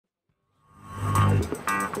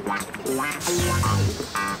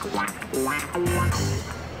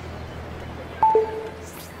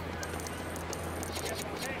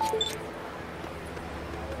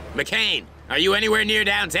McCain, are you anywhere near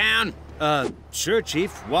downtown? Sure,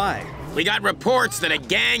 Chief. Why? We got reports that a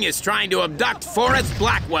gang is trying to abduct Forrest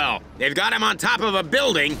Blackwell. They've got him on top of a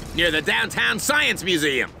building near the downtown Science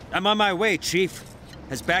Museum. I'm on my way, Chief.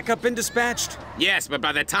 Has backup been dispatched? Yes, but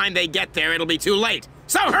by the time they get there, it'll be too late.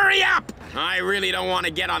 So hurry up! I really don't want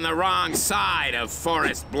to get on the wrong side of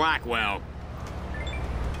Forrest Blackwell.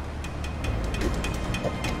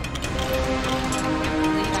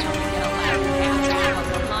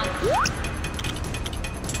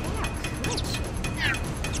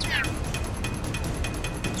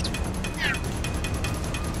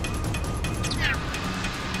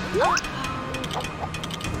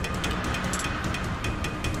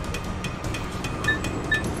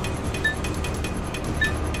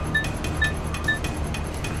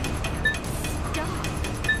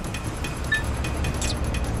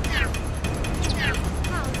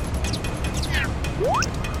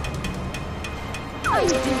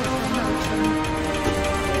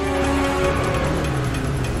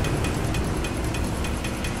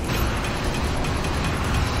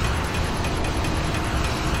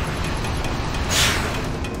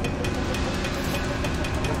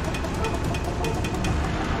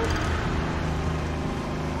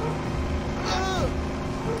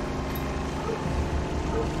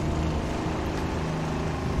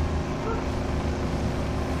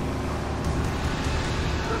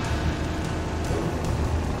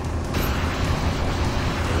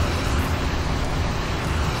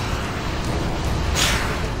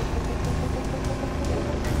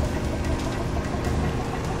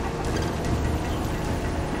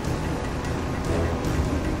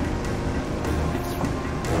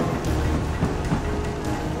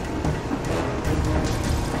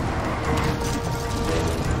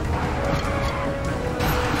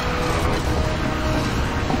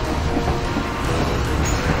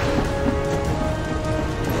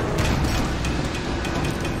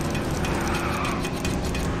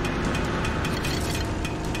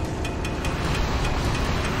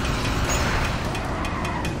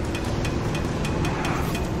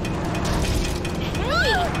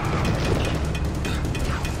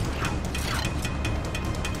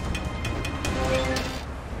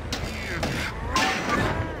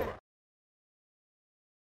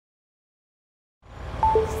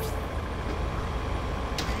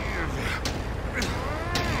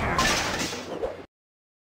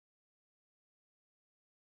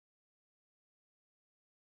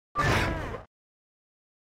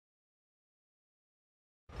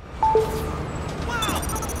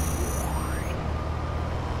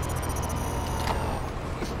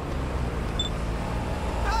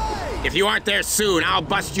 If you aren't there soon, I'll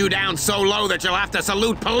bust you down so low that you'll have to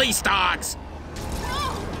salute police dogs!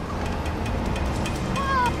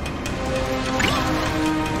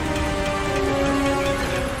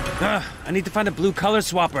 I need to find a blue color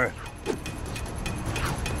swapper.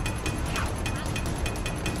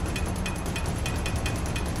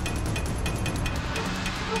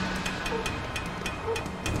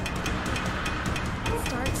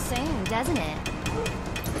 Starts saying, doesn't it?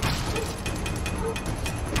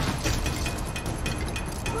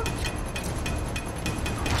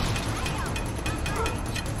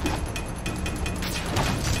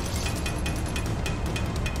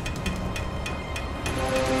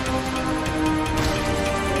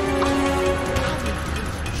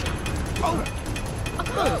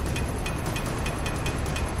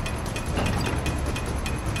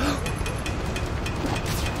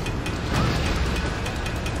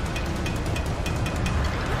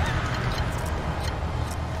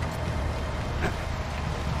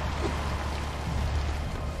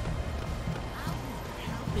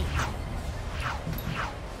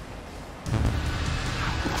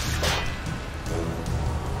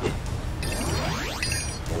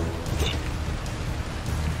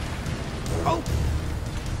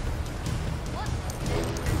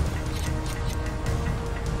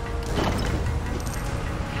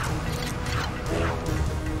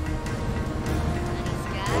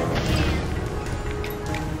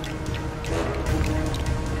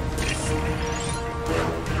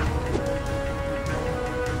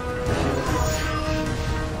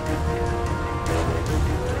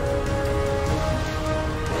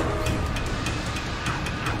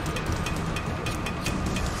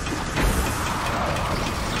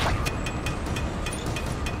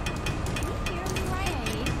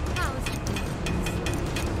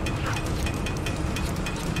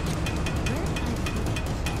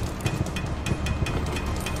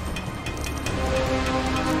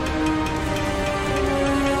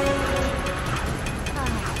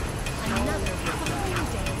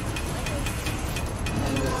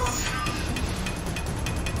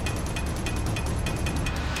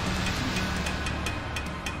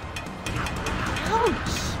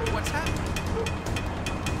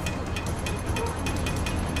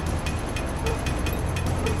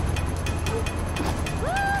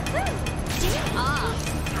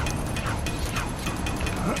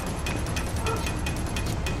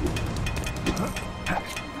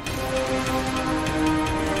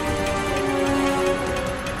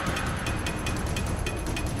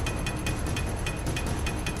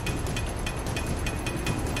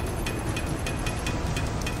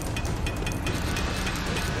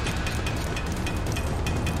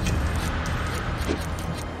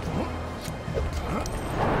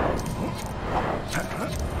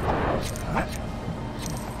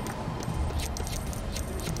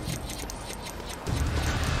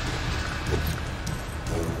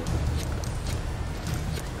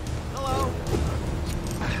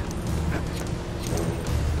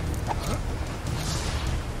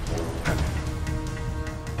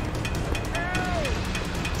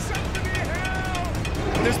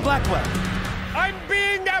 There's Blackwell. I'm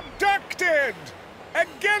being abducted!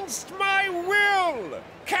 Against my will!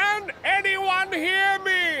 Can anyone hear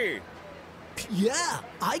me? Yeah,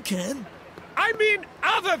 I can. I mean,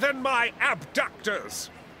 other than my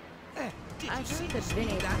abductors! I heard the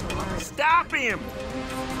Vinny. Stop him!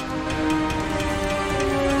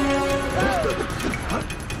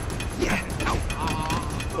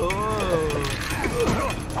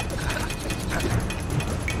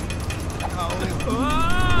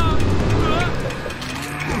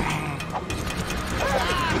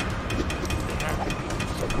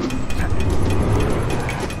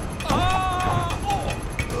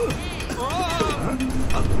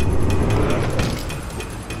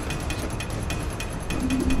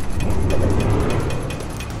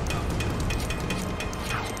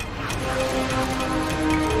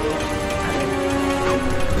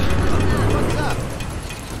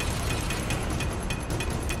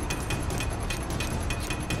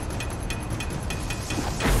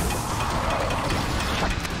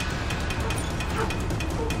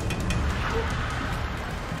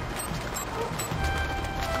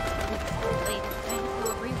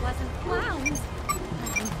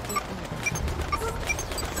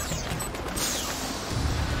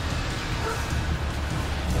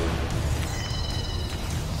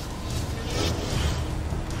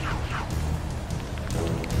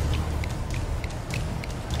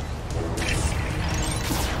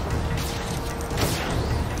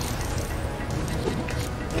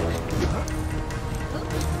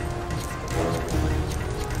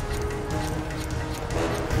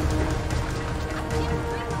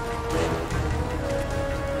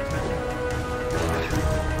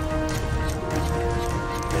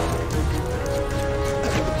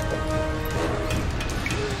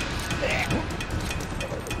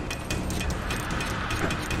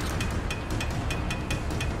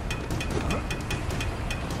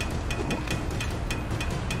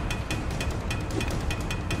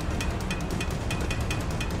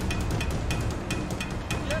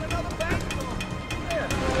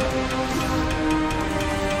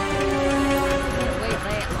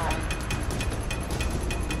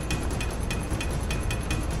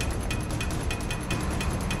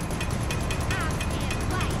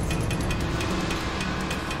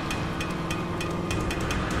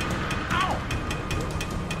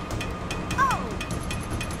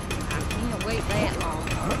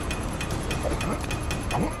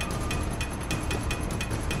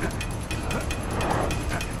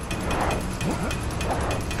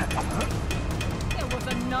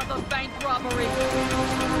 Another bank robbery.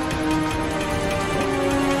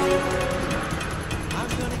 I'm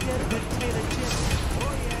gonna get a potato chip.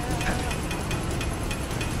 Oh yeah.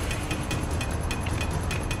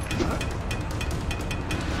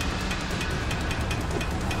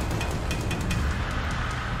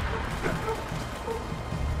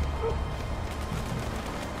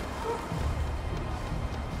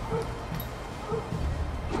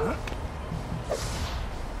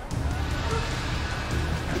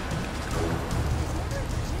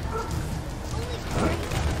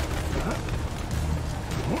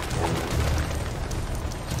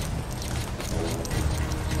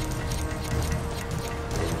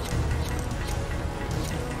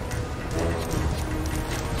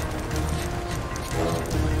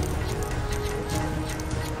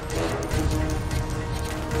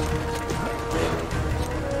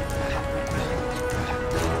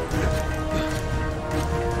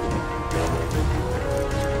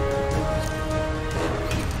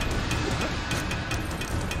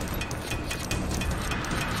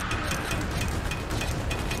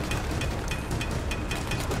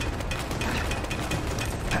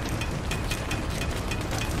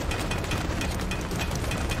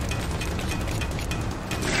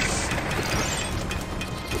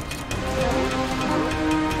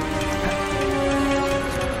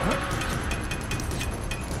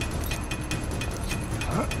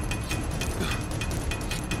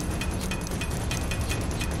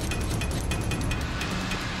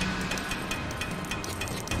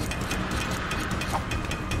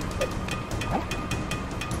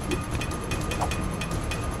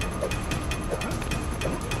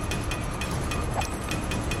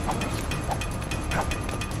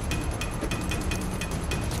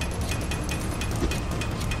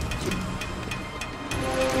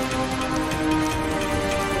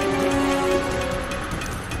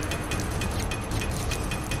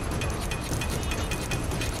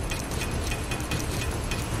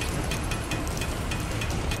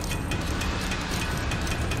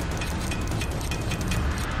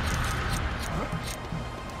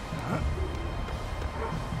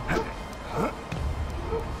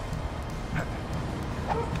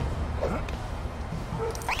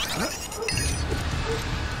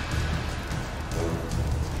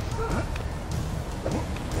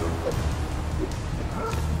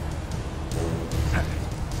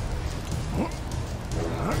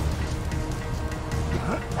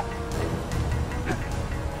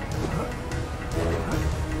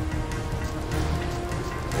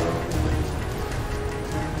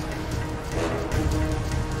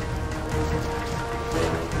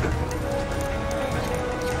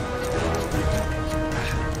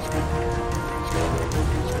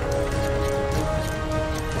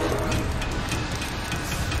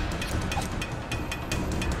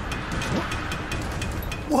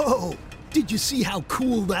 Whoa! Did you see how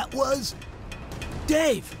cool that was?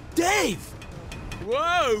 Dave! Dave!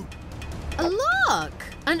 Whoa! Look!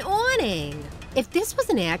 An awning! If this was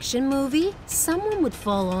an action movie, someone would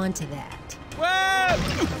fall onto that. Whoa!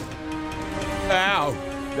 Ow,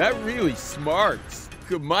 that really smarts.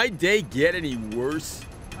 Could my day get any worse?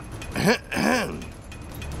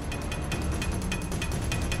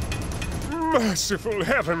 Merciful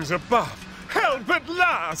heavens above! Help at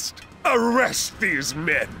last! Arrest these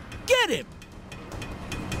men! Get him!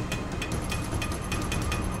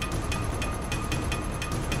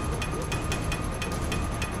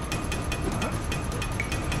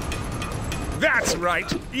 That's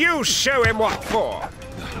right! You show him what for!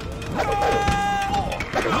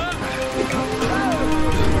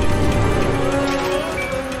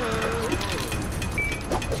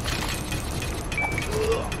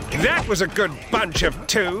 That was a good bunch of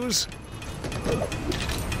twos!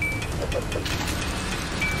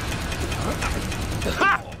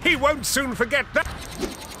 Ha! He won't soon forget that!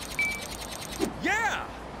 Yeah!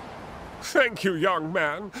 Thank you, young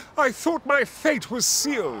man. I thought my fate was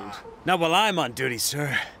sealed. Not while I'm on duty,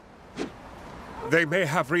 sir. They may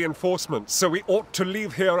have reinforcements, so we ought to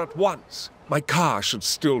leave here at once. My car should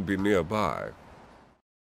still be nearby.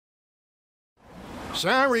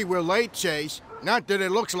 Sorry we're late, Chase. Not that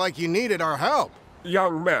it looks like you needed our help.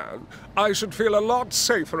 Young man, I should feel a lot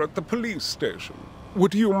safer at the police station.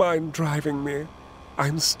 Would you mind driving me?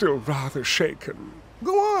 I'm still rather shaken.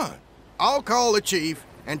 Go on. I'll call the chief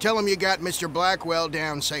and tell him you got Mr. Blackwell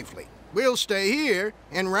down safely. We'll stay here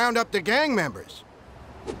and round up the gang members.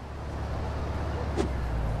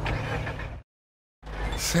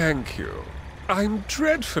 Thank you. I'm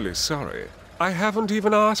dreadfully sorry. I haven't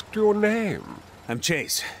even asked your name. I'm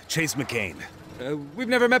Chase McCain. We've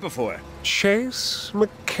never met before. Chase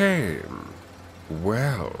McCain.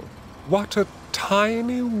 Well, what a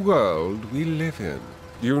tiny world we live in.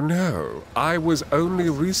 You know, I was only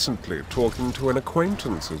recently talking to an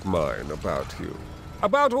acquaintance of mine about you.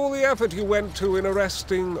 About all the effort you went to in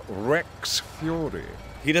arresting Rex Fury.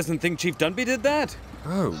 He doesn't think Chief Dunby did that?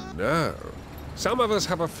 Oh, no. Some of us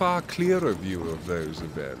have a far clearer view of those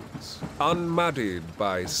events, unmuddied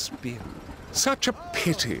by spin. Such a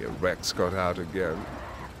pity Rex got out again.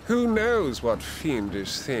 Who knows what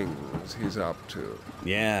fiendish things he's up to?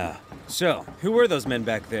 Yeah. So, who were those men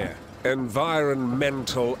back there?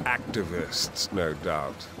 Environmental activists, no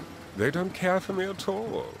doubt. They don't care for me at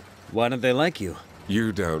all. Why don't they like you?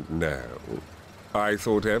 You don't know. I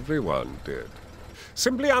thought everyone did.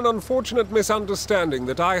 Simply an unfortunate misunderstanding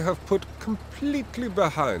that I have put completely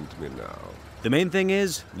behind me now. The main thing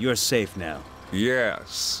is, you're safe now.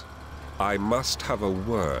 Yes. I must have a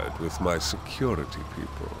word with my security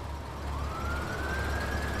people.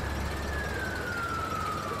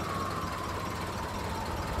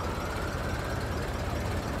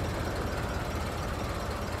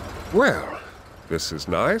 Well, this is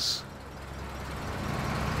nice.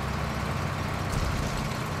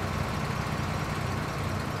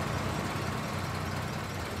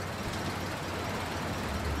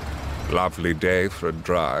 Lovely day for a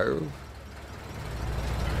drive.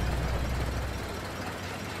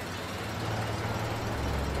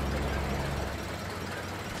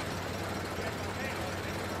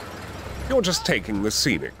 You're just taking the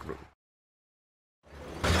scenic route.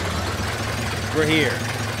 We're here.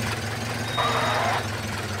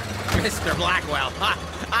 Mr. Blackwell,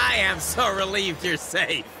 I am so relieved you're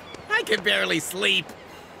safe. I can barely sleep.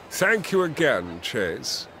 Thank you again,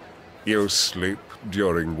 Chase. You sleep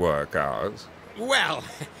during work hours? Well,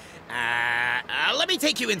 let me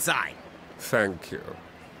take you inside. Thank you.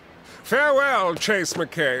 Farewell, Chase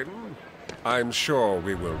McCain. I'm sure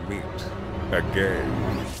we will meet again.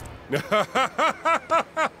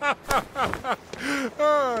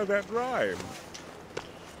 Oh, that rhymed.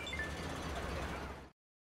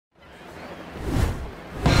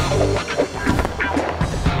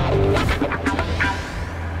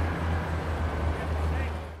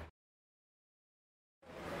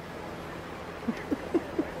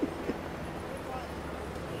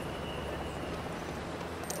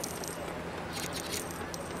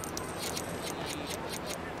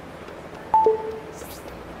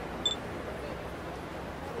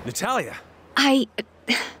 Natalia! I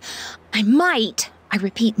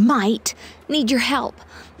repeat, might, need your help.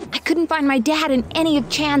 I couldn't find my dad in any of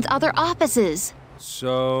Chan's other offices.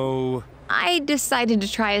 So... I decided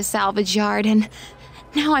to try a salvage yard, and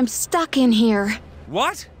now I'm stuck in here.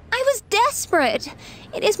 What? I was desperate.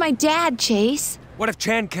 It is my dad, Chase. What if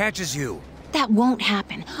Chan catches you? That won't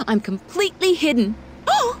happen. I'm completely hidden.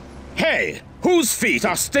 Oh! Hey! Whose feet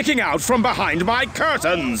are sticking out from behind my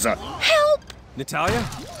curtains? Help! Natalia?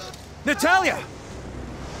 Natalia!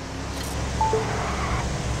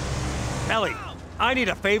 Ellie, I need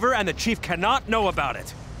a favor and the chief cannot know about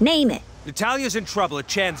it. Name it. Natalia's in trouble at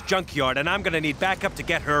Chan's junkyard and I'm gonna need backup to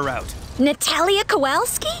get her out. Natalia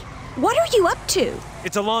Kowalski? What are you up to?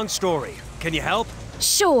 It's a long story. Can you help?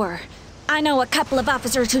 Sure. I know a couple of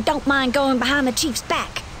officers who don't mind going behind the chief's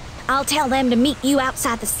back. I'll tell them to meet you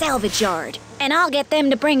outside the salvage yard. And I'll get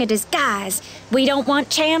them to bring a disguise. We don't want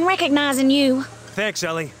Chan recognizing you. Thanks,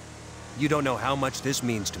 Ellie. You don't know how much this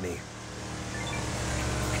means to me.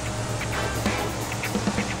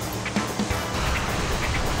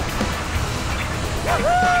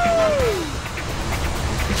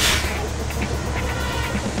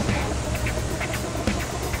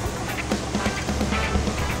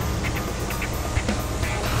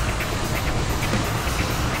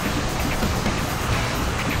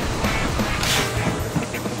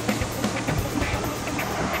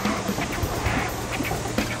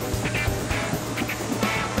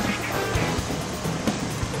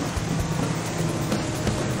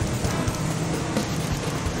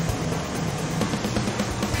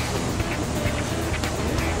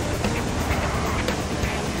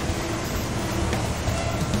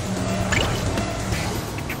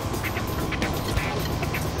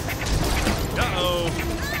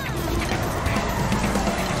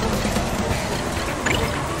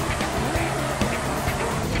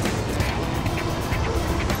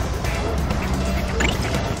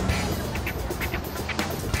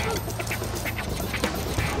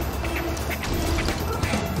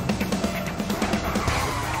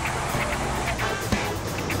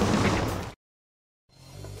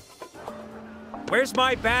 Where's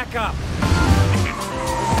my backup?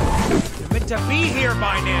 You're meant to be here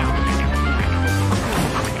by now.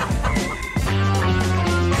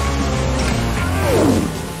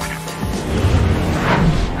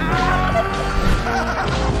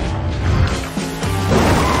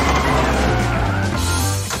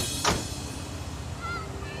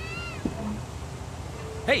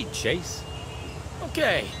 Hey, Chase.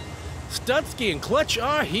 Okay, Studsky and Clutch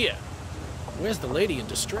are here. Where's the lady in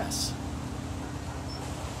distress?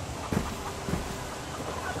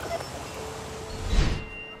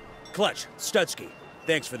 Clutch, Studsky,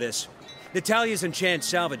 thanks for this. Natalia's in Chan's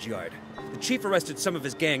salvage yard. The chief arrested some of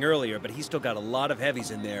his gang earlier, but he's still got a lot of heavies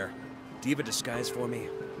in there. Do you have a disguise for me?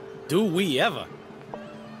 Do we ever?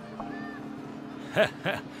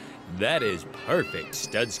 That is perfect,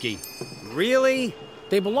 Studsky. Really?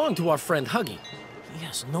 They belong to our friend Huggy. He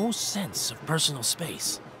has no sense of personal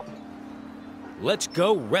space. Let's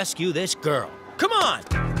go rescue this girl. Come on!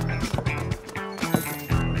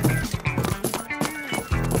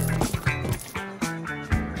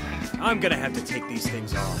 I'm gonna have to take these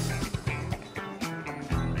things off.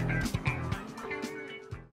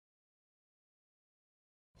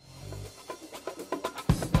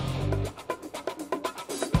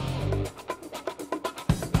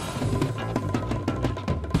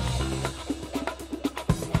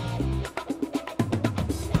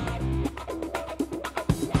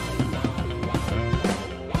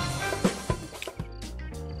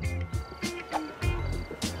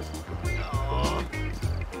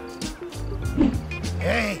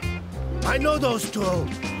 Hey, I know those two.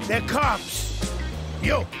 They're cops.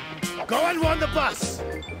 You, go and run the bus.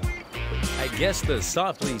 I guess the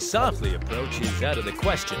softly approach is out of the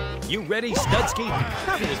question. You ready, Studsky?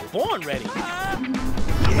 I was born ready.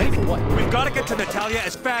 You ready for what? We've got to get to Natalia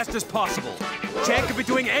as fast as possible. Chan could be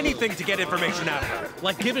doing anything to get information out of her.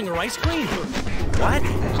 Like giving her ice cream? What?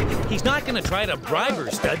 He's not gonna try to bribe her,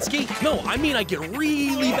 Studsky. No, I mean I get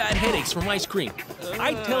really bad headaches from ice cream.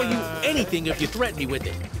 I'd tell you anything if you threaten me with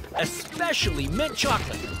it. Especially mint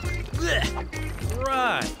chocolate. Blech.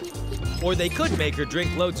 Right. Or they could make her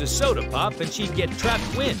drink loads of soda pop and she'd get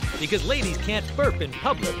trapped wind, because ladies can't burp in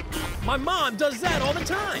public. My mom does that all the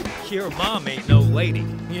time. Your mom ain't no lady.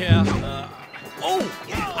 Yeah, oh,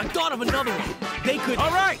 I thought of another one. They could...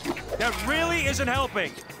 All right! That really isn't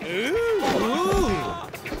helping. Ooh.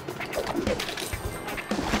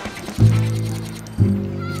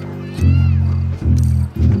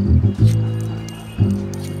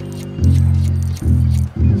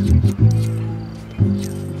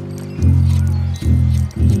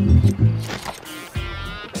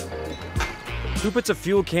 Who puts a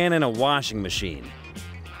fuel can in a washing machine?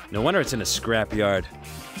 No wonder it's in a scrapyard.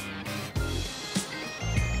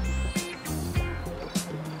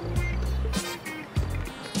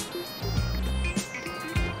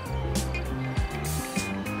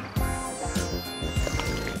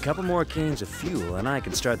 A couple more cans of fuel and I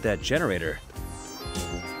can start that generator.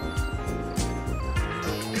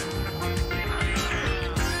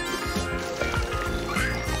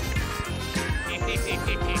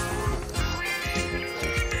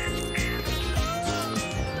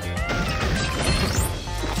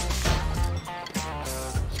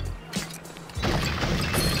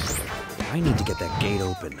 gate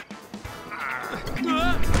open.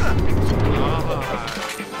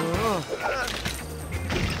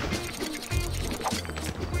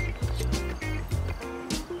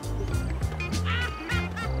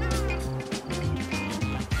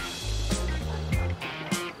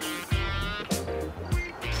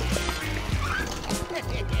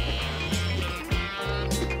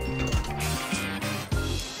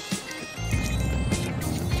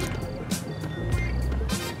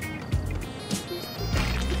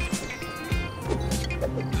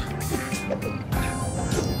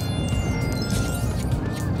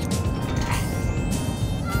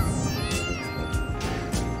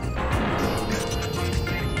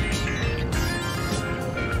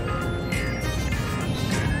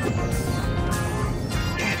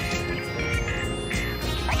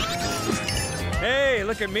 Hey,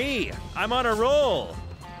 look at me. I'm on a roll.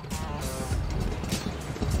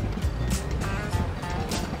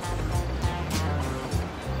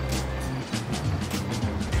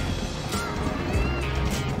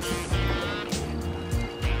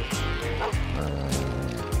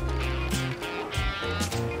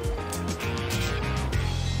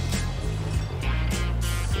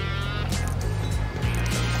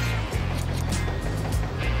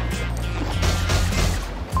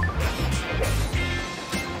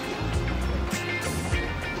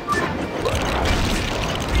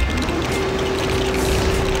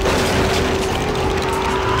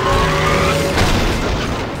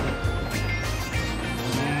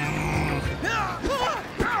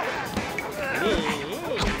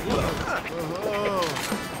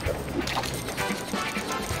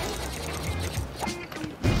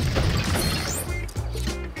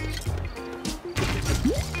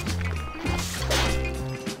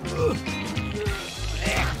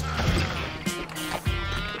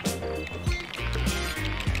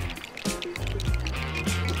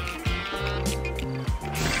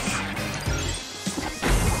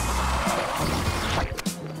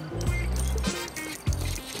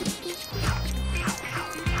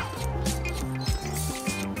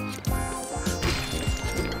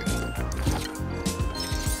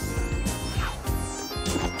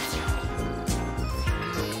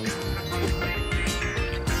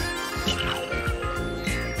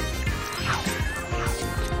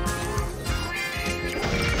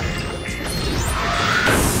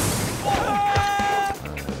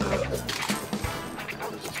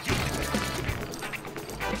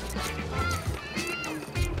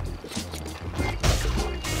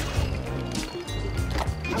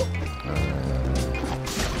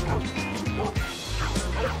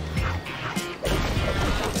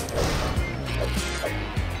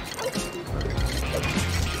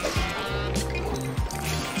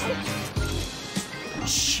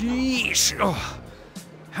 Sheesh. Oh,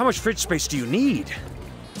 how much fridge space do you need?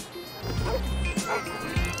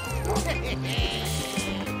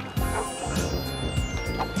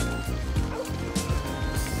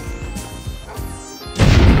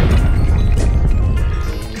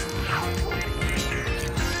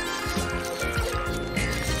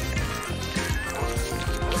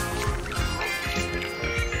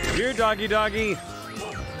 Here, doggy doggy.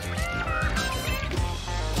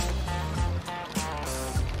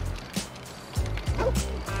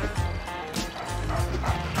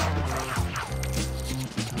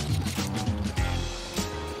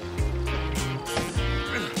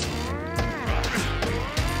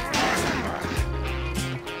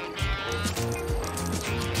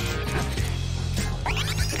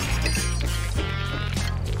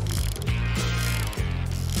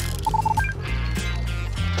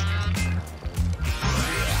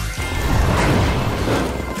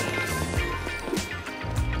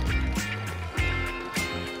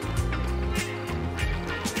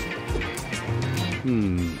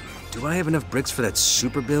 Do I have enough bricks for that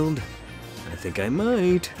super build? I think I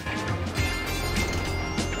might.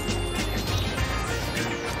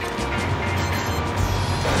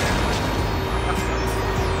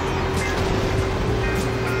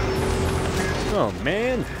 Oh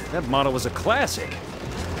man, that model was a classic.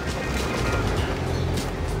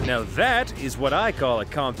 Now that is what I call a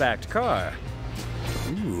compact car.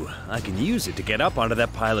 Ooh, I can use it to get up onto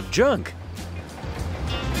that pile of junk.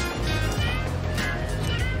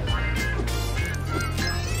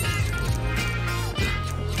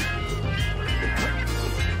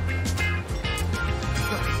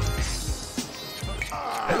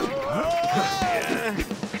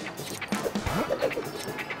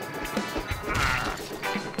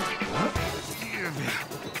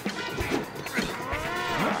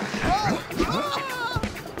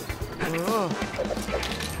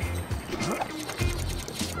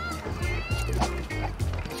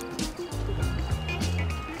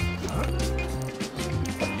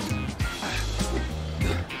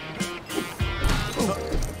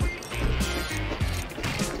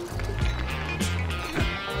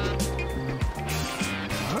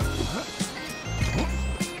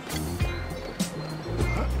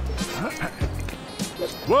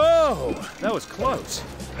 Whoa! That was close.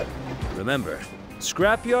 Remember,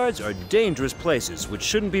 scrapyards are dangerous places which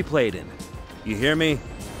shouldn't be played in. You hear me?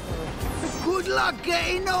 Good luck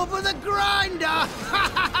getting over the grinder!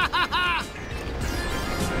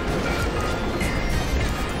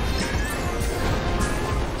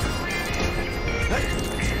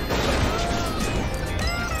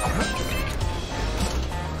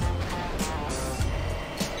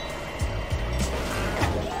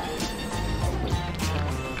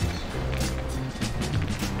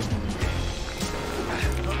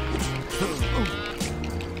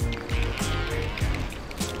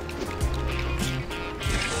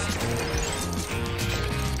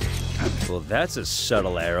 Well, that's a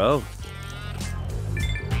subtle arrow.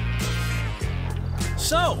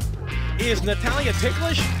 So, is Natalia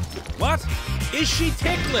ticklish? What? Is she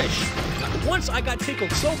ticklish? Once I got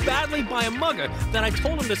tickled so badly by a mugger that I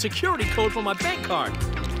told him the security code for my bank card.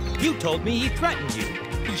 You told me he threatened you.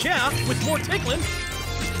 Yeah, with more tickling.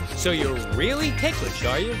 So you're really ticklish,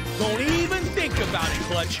 are you? Don't even think about it,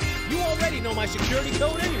 Clutch. You already know my security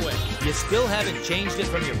code anyway. You still haven't changed it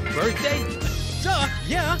from your birthday? Duh,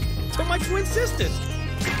 yeah, to my twin sisters.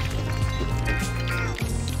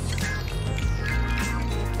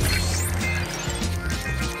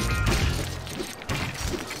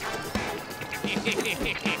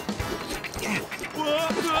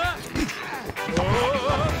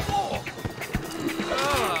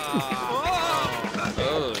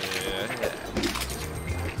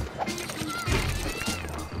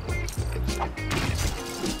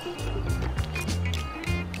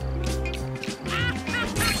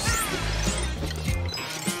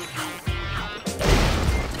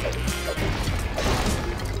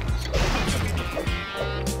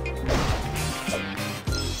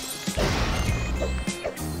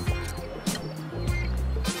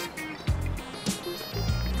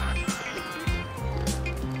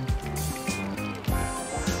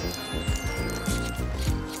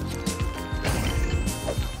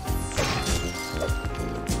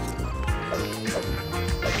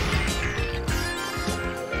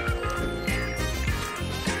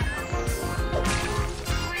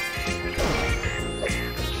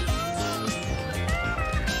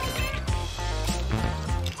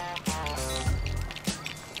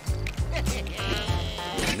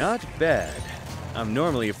 Not bad. I'm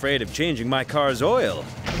normally afraid of changing my car's oil.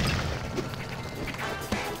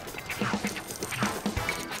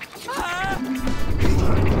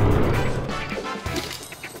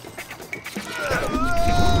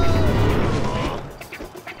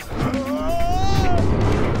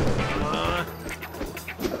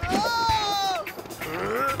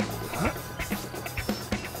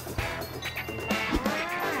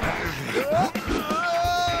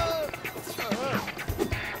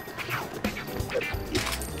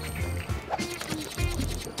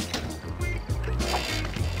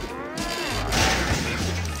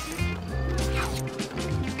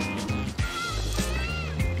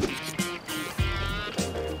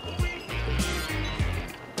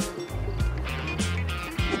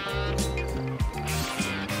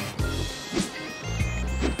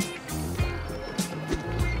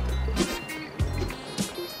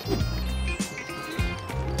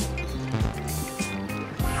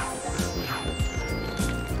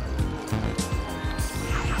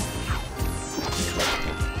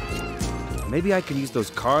 Maybe I could use those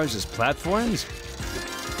cars as platforms?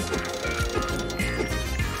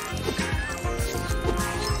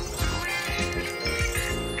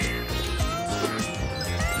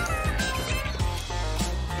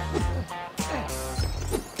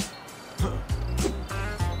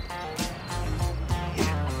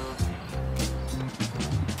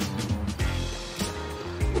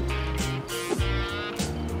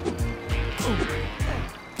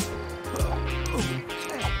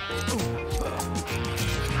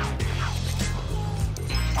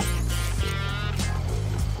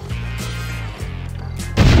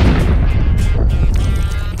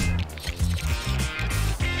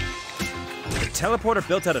 Teleporter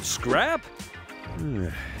built out of scrap?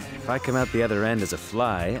 If I come out the other end as a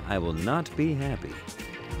fly, I will not be happy.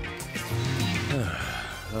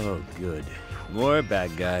 Oh, good. More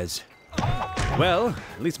bad guys. Well,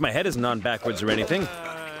 at least my head isn't on backwards or anything.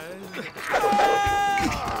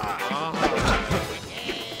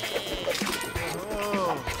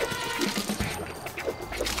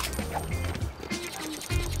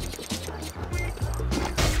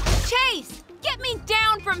 Chase! Get me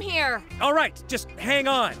down from here! All right, just hang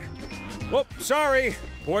on. Whoop, sorry.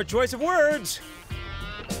 Poor choice of words.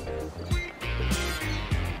 Are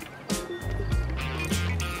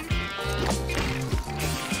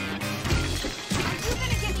you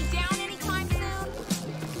gonna get me down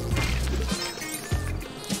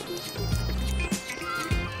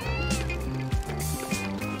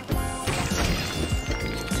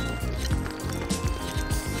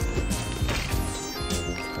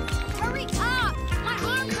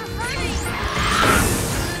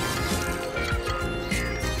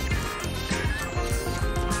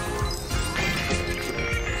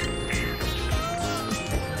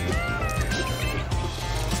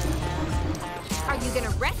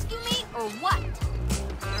rescue me, or what?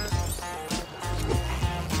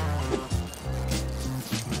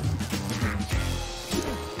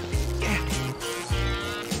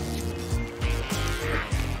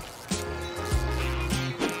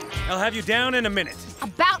 I'll have you down in a minute.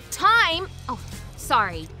 About time! Oh,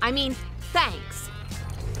 sorry. I mean, thanks.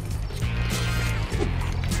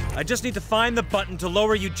 I just need to find the button to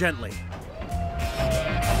lower you gently.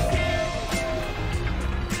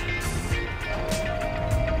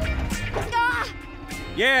 Ah!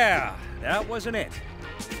 Yeah, that wasn't it.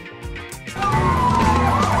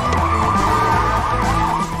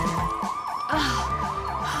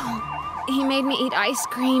 He made me eat ice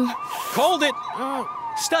cream. Hold it!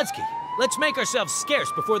 Studsky, let's make ourselves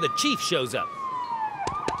scarce before the chief shows up.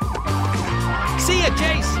 See ya,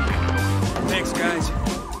 Chase! Thanks, guys.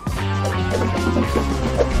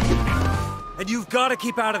 And you've got to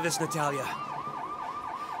keep out of this, Natalia.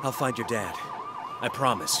 I'll find your dad. I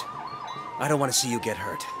promise. I don't want to see you get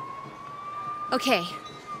hurt. Okay.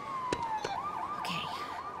 Okay.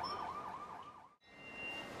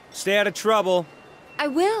 Stay out of trouble. I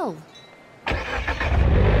will.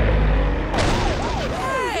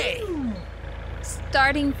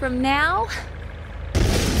 Starting from now,